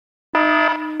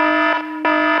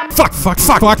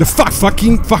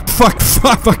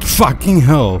fucking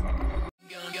hell.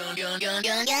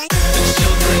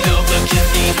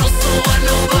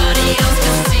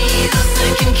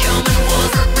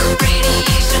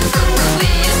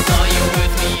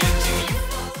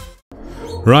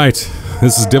 Right,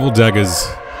 this is Devil Daggers.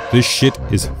 This shit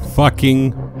is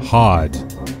fucking hard.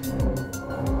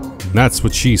 That's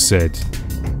what she said.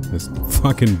 Let's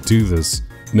fucking do this.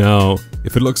 Now,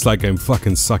 if it looks like I'm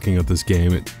fucking sucking at this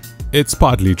game, it's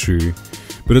partly true.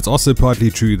 But it's also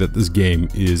partly true that this game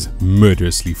is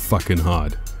murderously fucking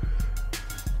hard.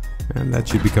 And that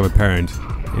should become apparent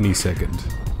any second.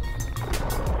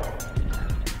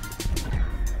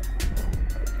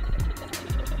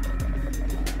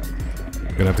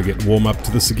 Gonna have to get warm up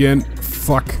to this again.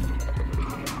 Fuck.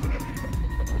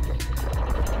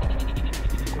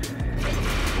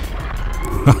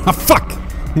 Fuck!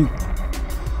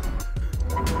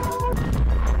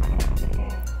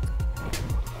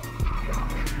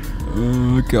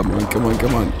 Come on, come on,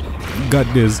 come on.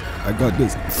 Got this. I got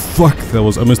this. Fuck, that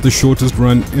was almost the shortest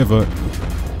run ever.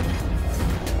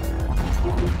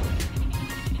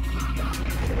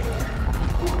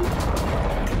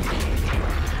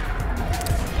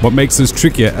 What makes this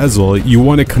trickier as well, you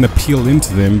want to kind of peel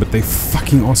into them, but they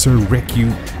fucking also wreck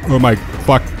you. Oh my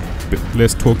fuck. Bit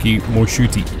less talky, more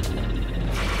shooty.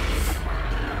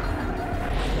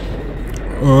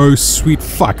 Oh sweet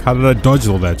fuck, how did I dodge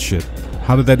all that shit?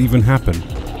 How did that even happen?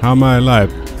 How am I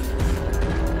alive?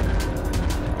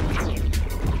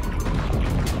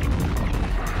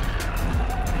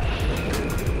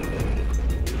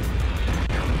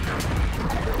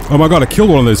 Oh my god, I killed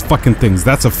one of those fucking things.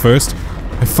 That's a first.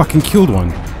 I fucking killed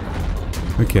one.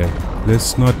 Okay,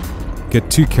 let's not get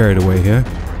too carried away here.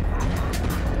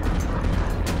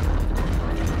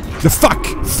 The fuck!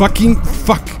 Fucking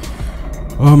fuck!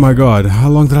 Oh my god, how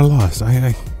long did I last?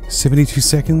 72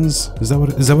 seconds? Is that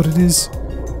what it is?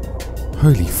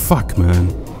 Holy fuck,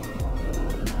 man.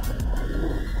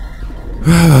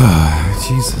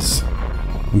 Jesus.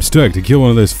 I'm stoked to kill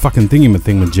one of those fucking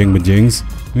thingy-ma-thing-ma-jing-ma-jings.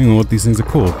 I don't know what these things are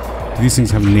called. Do these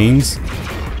things have names?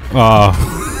 Oh.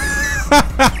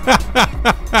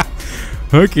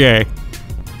 Okay.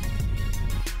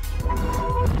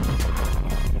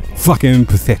 Fucking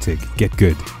pathetic. Get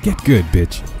good. Get good,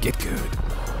 bitch. Get good.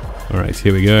 Alright,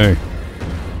 here we go.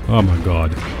 Oh my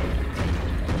god.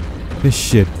 This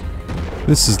shit.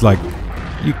 This is like...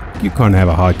 You can't have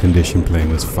a hard condition playing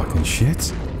this fucking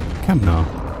shit. Come now.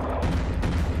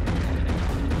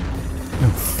 No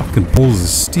fucking balls of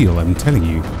steel, I'm telling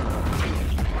you.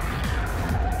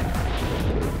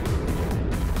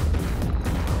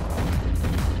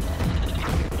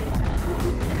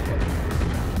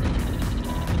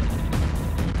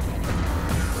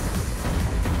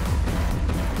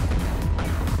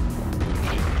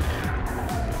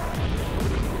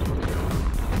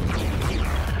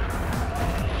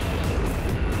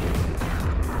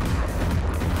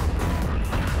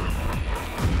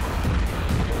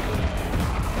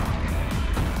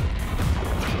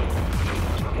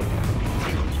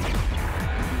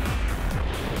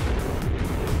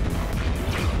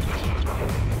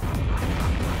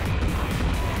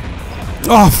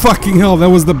 Oh, fucking hell, that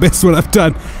was the best one I've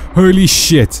done. Holy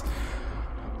shit.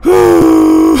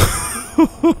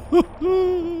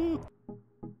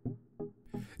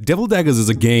 Devil Daggers is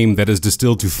a game that is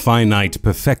distilled to finite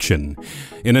perfection.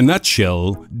 In a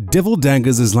nutshell, Devil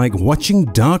Daggers is like watching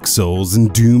Dark Souls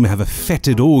and Doom have a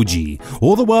fetid orgy,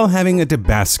 all the while having a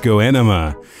Tabasco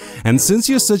enema. And since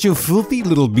you're such a filthy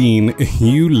little bean,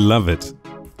 you love it.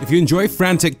 If you enjoy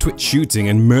frantic twitch shooting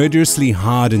and murderously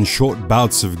hard and short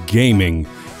bouts of gaming,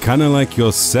 kinda like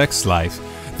your sex life,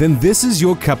 then this is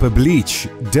your cup of bleach.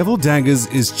 Devil Daggers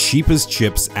is cheap as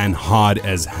chips and hard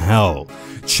as hell.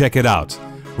 Check it out.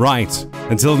 Right,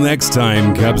 until next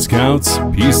time, Cub Scouts,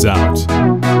 peace out.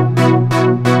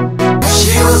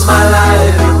 She was my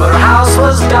life, but her house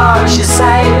was dark. She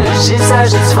said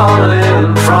she's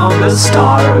falling from the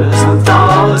stars. And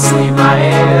thoughts leave my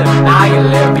head, now you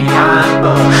left behind,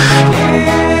 but